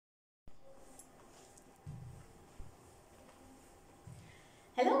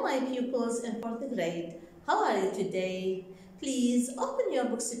my pupils in 4th grade. How are you today? Please open your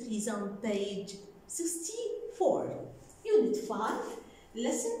books please on page 64. Unit 5,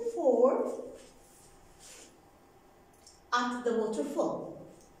 Lesson 4 at the waterfall.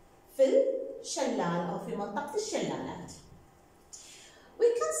 في الشلال أو في منطقة الشلالات. We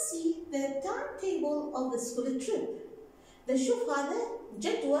can see the timetable of the school trip. نشوف هذا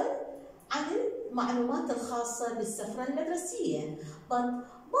جدول عن المعلومات الخاصة بالسفرة المدرسية. But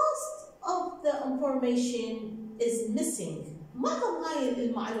most of the information is missing. معظم هاي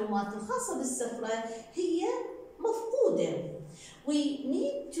المعلومات الخاصة بالسفرة هي مفقودة. We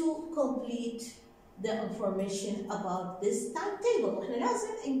need to complete the information about this timetable. وإحنا لازم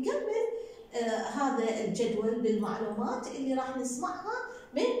نكمل هذا الجدول بالمعلومات اللي راح نسمعها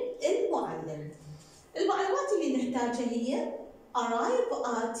من المعلم. المعلومات اللي نحتاجها هي arrive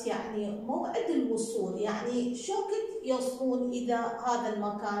at يعني موعد الوصول، يعني شوكت يوصلون إلى هذا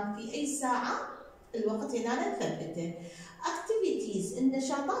المكان في أي ساعة، الوقت هنا نثبته. activities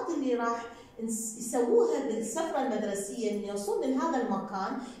النشاطات اللي راح يسووها بالسفرة المدرسية من يوصلون لهذا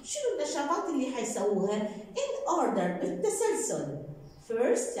المكان، شنو النشاطات اللي حيسووها in order بالتسلسل.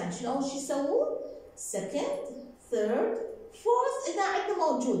 first يعني شنو أول شيء يسوون، second third fourth إذا عندنا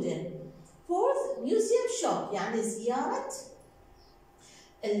موجودة. fourth museum shop يعني زيارة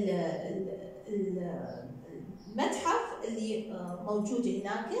المتحف اللي موجود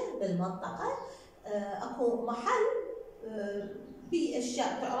هناك بالمنطقة. اكو محل في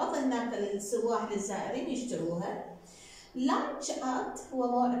اشياء تعرض هناك للسواح للزائرين يشتروها. lunch at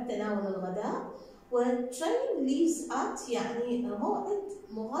هو موعد تناول الغداء، وtrain leaves at يعني موعد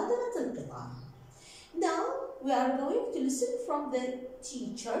مغادرة القطار. Now we are going to listen from the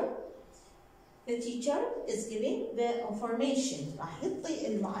teacher. The teacher is giving the information. راح يعطي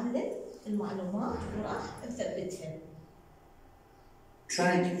المعلم المعلومات وراح نثبتها.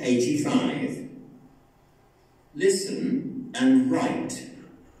 Track 85. Listen and write.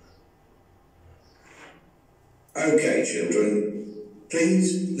 Okay, children, please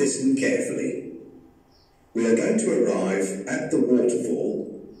listen carefully. We are going to arrive at the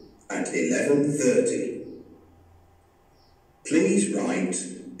waterfall at 11:30. Please write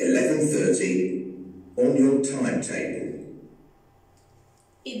 11:30 on your timetable.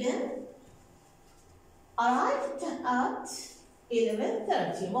 إذا arrived at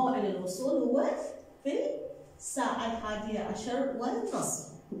 11:30 موعد الوصول هو في الساعة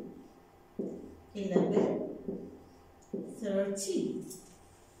 11:30. 11:30.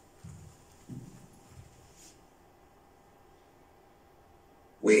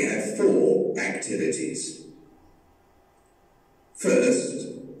 We have 4 activities. First,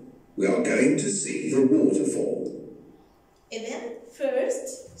 we are going to see the waterfall. Then first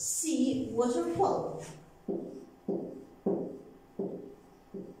see waterfall.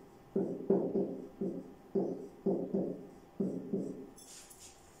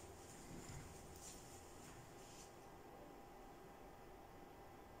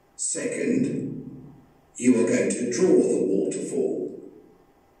 Second, you are going to draw the waterfall.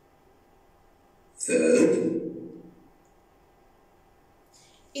 Third,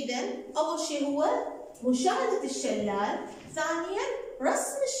 إذن أول شيء هو مشاهدة الشلال، ثانياً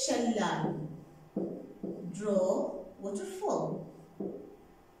رسم الشلال. Draw waterfall.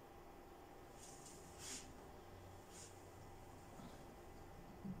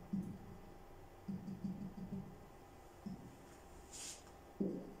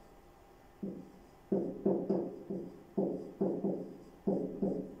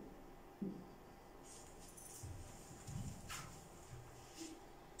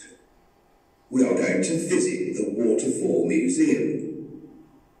 we are going to visit the Waterfall Museum.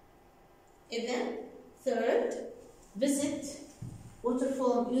 Then, third, visit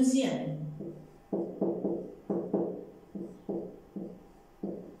Waterfall Museum.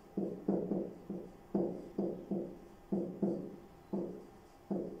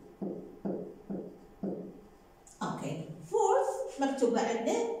 Okay. Fourth, مكتوبة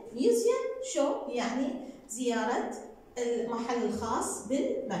عندنا museum shop يعني زيارة المحل الخاص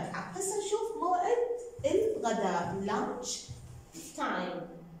بالمتحف. هسه نشوف موعد الغداء lunch time.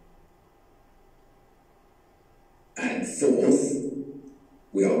 And fourth,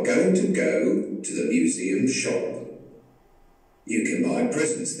 we are going to go to the museum shop. You can buy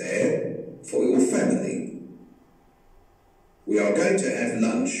presents there for your family. We are going to have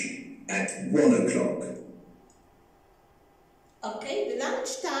lunch at 1 o'clock. Okay, the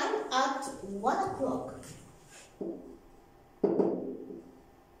lunch time at 1 o'clock.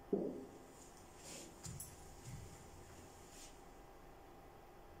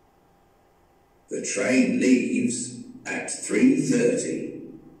 The train leaves at 3:30.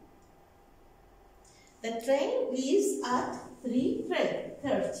 The train leaves at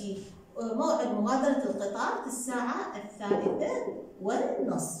 3:30. موعد مغادرة القطار في الساعة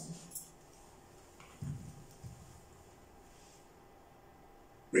 3:30.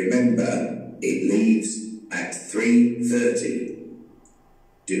 Remember, it leaves at 3:30.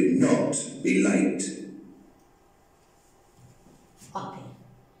 Do not be late. Okay.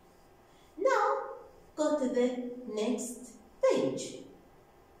 Now, go to the next page.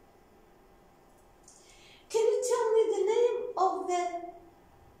 Can you tell me the name of the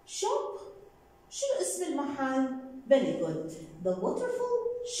shop? شنو اسم المحل؟ Very good. The Waterfall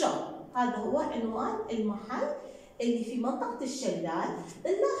Shop. هذا هو عنوان المحل اللي في منطقة الشلال.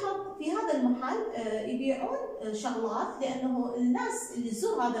 نلاحظ في هذا المحل يبيعون شغلات، لأنه الناس اللي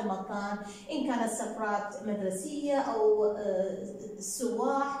تزور هذا المكان إن كانت سفرات مدرسية أو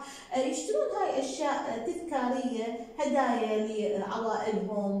السواح يشترون هاي أشياء تذكارية، هدايا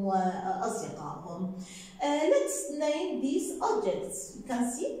لعوائلهم وأصدقائهم. Let's name these objects. You can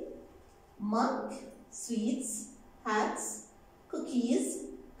see mug, sweets, hats, cookies,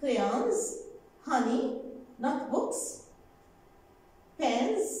 crayons, honey, notebooks,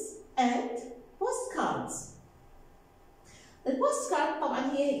 pens, and postcards. البوستكارد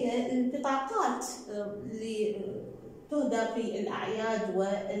طبعا هي البطاقات اللي تهدى في الأعياد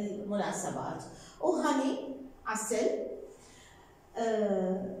والمناسبات، وهني عسل.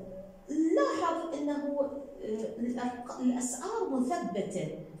 نلاحظ أنه الأسعار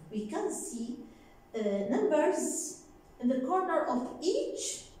مثبتة. We can see numbers in the corner of each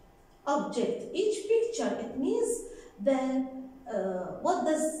object, each picture. It means the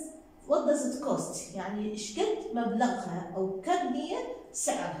what does it cost، يعني ايش قد مبلغها او كم هي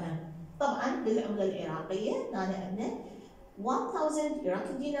سعرها. طبعا بالعمله العراقيه عندنا 1000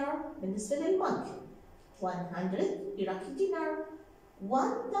 Iraqi dinar بالنسبه للمج، 100 Iraqi dinar،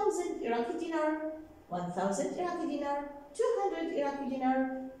 1000 Iraqi dinar، 1000 Iraqi dinar، 200 Iraqi dinar،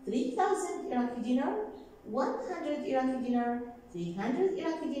 3000 Iraqi dinar، 100 Iraqi dinar، 300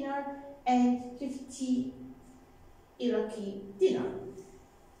 Iraqi dinar, and 50 Iraqi dinar.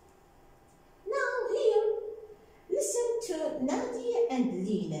 Now here, listen to Nadia and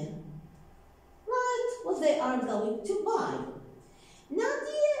Lina. Write what they are going to buy.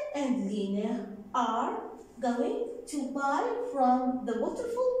 Nadia and Lina are going to buy from the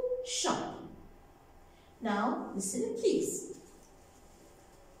waterfall shop. Now listen please.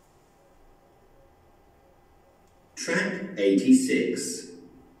 Track 86.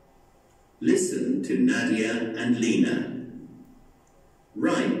 Listen to Nadia and Lina.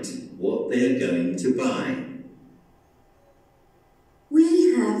 Write what they're going to buy. We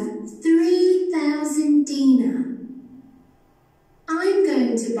have 3,000 dinar. I'm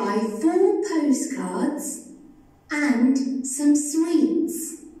going to buy 4 postcards and some sweets.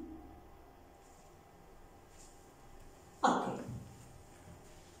 Okay.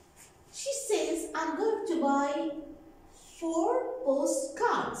 She says, I'm going to buy 4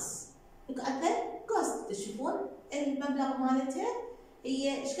 postcards. Look at the cost. تشوفون المبلغ مالتها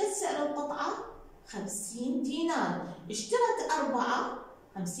هي ايش قد سعر القطعة؟ 50 دينار. اشترت 4،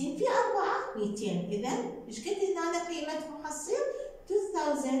 50 في 4 200. إذا ايش قد هنا قيمة محصل؟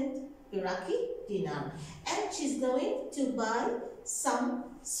 2000 Iraqi dinar. And she's going to buy some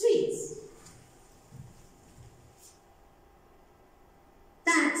sweets.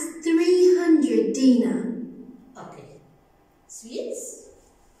 That's 300 dinar. Okay. Sweets.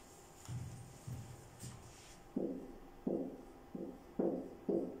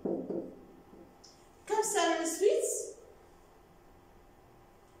 كم سعر السويتس؟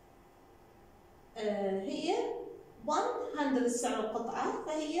 هي 100 سعر القطعة،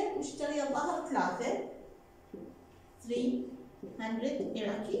 فهي مشترية الظاهر 300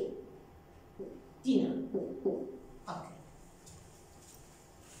 Iraqi dinar. Okay.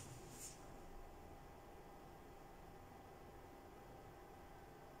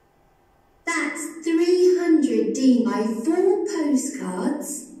 That's 300 dinar. Buy 4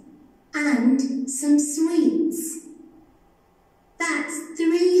 postcards and some sweets. That's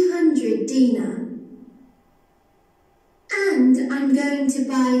 300 dinar. And I'm going to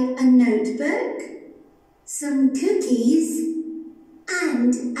buy a notebook, some cookies,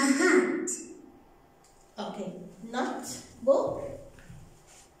 and a hat. Okay, notebook.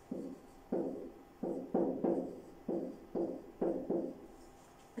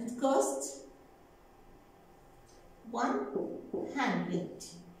 It costs 100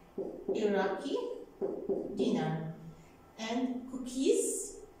 Iraqi dinar. And cookies,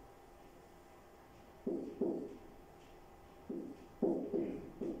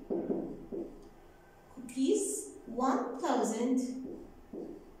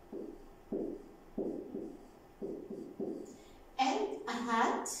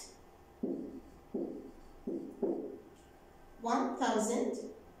 3,000.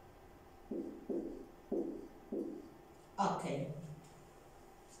 Okay.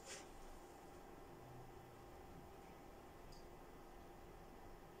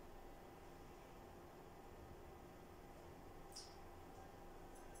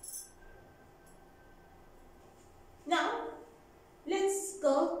 Now, let's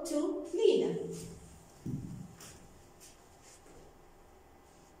go to Lena.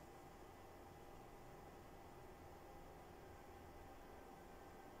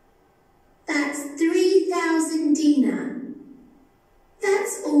 That's 3,000 dinar.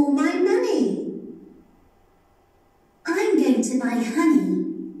 That's all my money. I'm going to buy honey.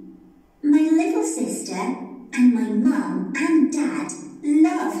 My little sister and my mum and dad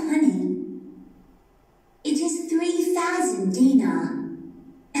love honey. It is 3,000 dinar,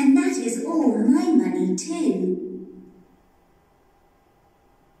 and that is all my money too.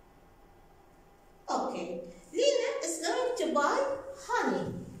 Okay, Lena is going to buy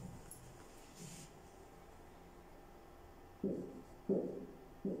honey.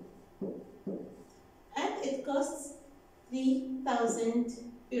 And it costs 3,000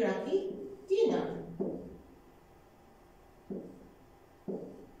 Iraqi dinar.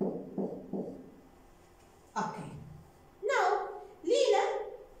 Okay. Now, Lena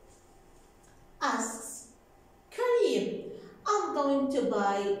asks Kareem, I'm going to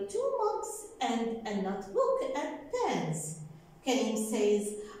buy 2 mugs and a notebook and pens. Kareem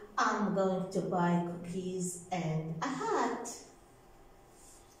says, I'm going to buy cookies and a hat.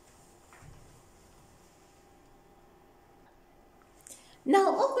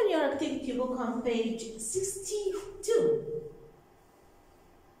 Now open your activity book on page 62.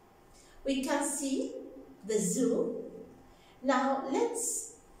 We can see the zoo. Now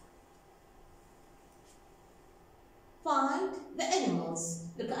let's find the animals.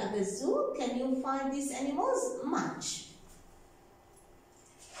 Look at the zoo. Can you find these animals? Much.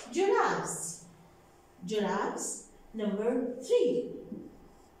 Giraffes. Giraffes, number 3.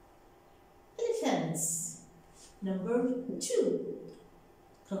 Elephants, number 2.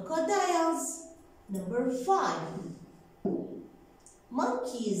 Crocodiles, number 5.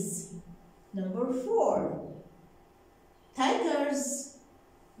 Monkeys, number 4. Tigers,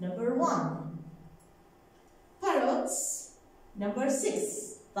 number 1. Parrots, number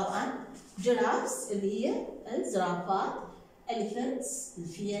 6. طبعا giraffes اللي هي الزرافات، elephants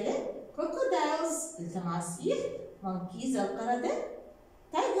الفيلة، crocodiles التماسيح، monkeys القردة،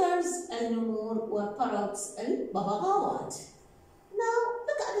 tigers النمور، وparrots الببغاوات. Now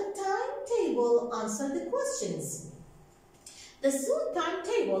look at the timetable, answer the questions. The zoo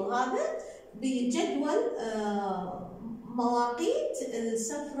timetable هذا بجدول مواقيت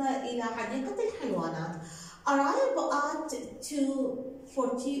السفرة إلى حديقة الحيوانات. Arrive at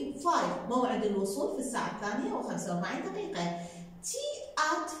 2:45 موعد الوصول في الساعة 2:45. Tea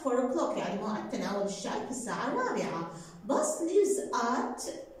at 4 o'clock يعني موعد تناول الشاي في الساعة 4. Bus leaves at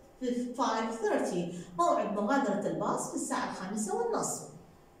 5:30 موعد مغادرة الباص في الساعة 5:30.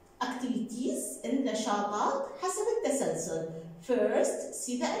 Activities النشاطات حسب التسلسل. First,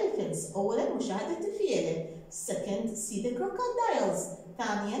 see the elephants. أولاً مشاهدة الفيلة. Second, see the crocodiles.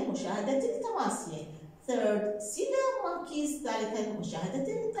 ثانياً مشاهدة التماسيح. Third, see the monkeys. ثالثاً مشاهدة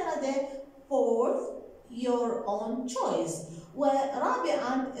القردة. Fourth, your own choice.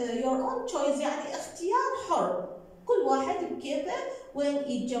 ورابعاً your own choice يعني اختيار حر. كل واحد بكيفه وين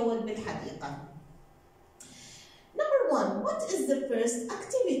يتجول بالحديقة. Number 1, what is the first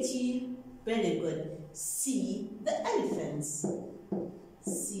activity? Very good. See the elephants.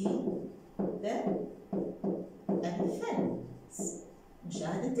 See the elephants.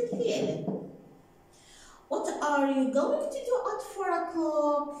 مشاهدة الفيلة. What are you going to do at 4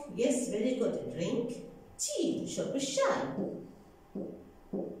 o'clock? Yes, very good. Drink tea. شرب الشاي.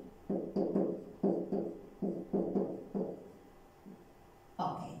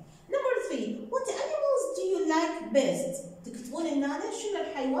 Okay. Number 3. What animals do you like best? تكتبون هنا شنو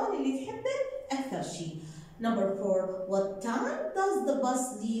الحيوان اللي تحبه أكثر شيء. Number 4. What time does the bus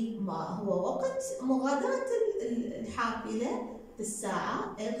leave? ما هو وقت مغادرة الحافلة في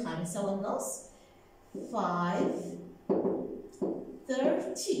الساعة 5:30.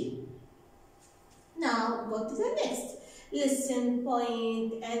 5:30. Now go to the next. Listen,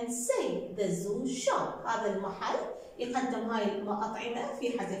 point and say. The zoo shop. هذا المحل يقدم هاي الأطعمة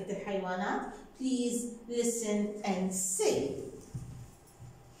في حديقة الحيوانات. Please listen and say.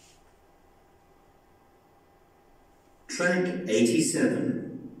 Track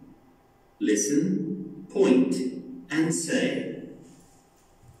 87. Listen, point, and say.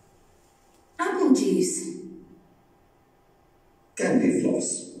 Apple juice. Candy floss.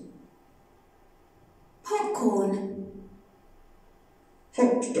 Popcorn.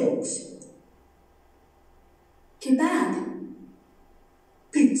 hot dogs, kebab,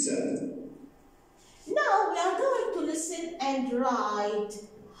 pizza, Now we are going to listen and write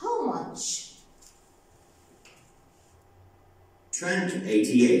how much. Track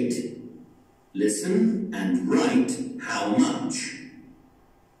 88. Listen and write how much.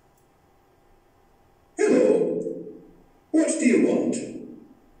 Hello, what do you want?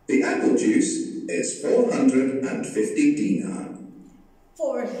 The apple juice is 450 dinar.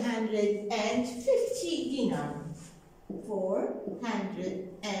 450 dinar.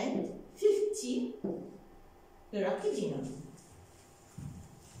 450 Iraqi dinar.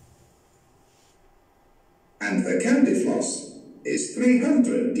 And the candy floss is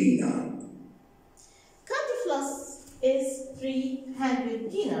 300 dinar. Candy floss is 300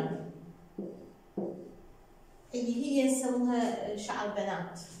 dinar. اللي هي يسموها شعر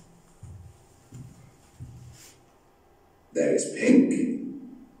بنات. There is pink,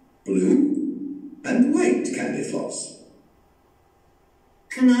 blue, and white candy floss.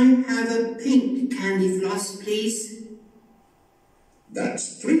 Can I have a pink candy floss, please?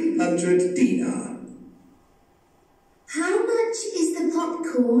 That's 300 dinar. how much is the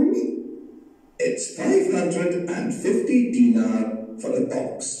popcorn? It's 550 dinar for the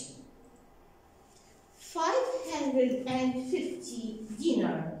box. 550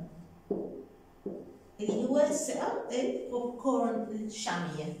 dinar اللي هو سعر البوب كورن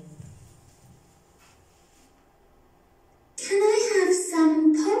الشامية. Can I have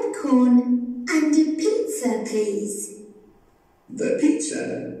some popcorn and a pizza, please? The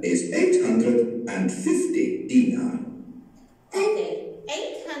pizza is 850 dinar. Okay,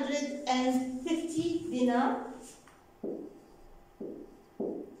 850 dinar.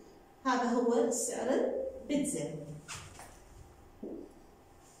 هذا هو سعر البيتزا.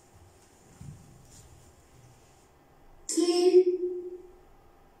 Thank you.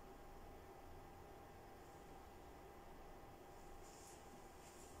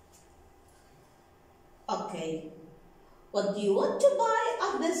 Okay. What do you want to buy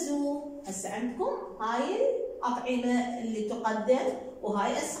at the zoo? هسه عندكم هاي الأطعمة اللي تقدم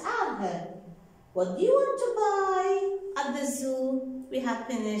وهاي أسعارها. What do you want to buy at the zoo? We have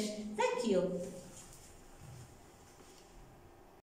finished. Thank you.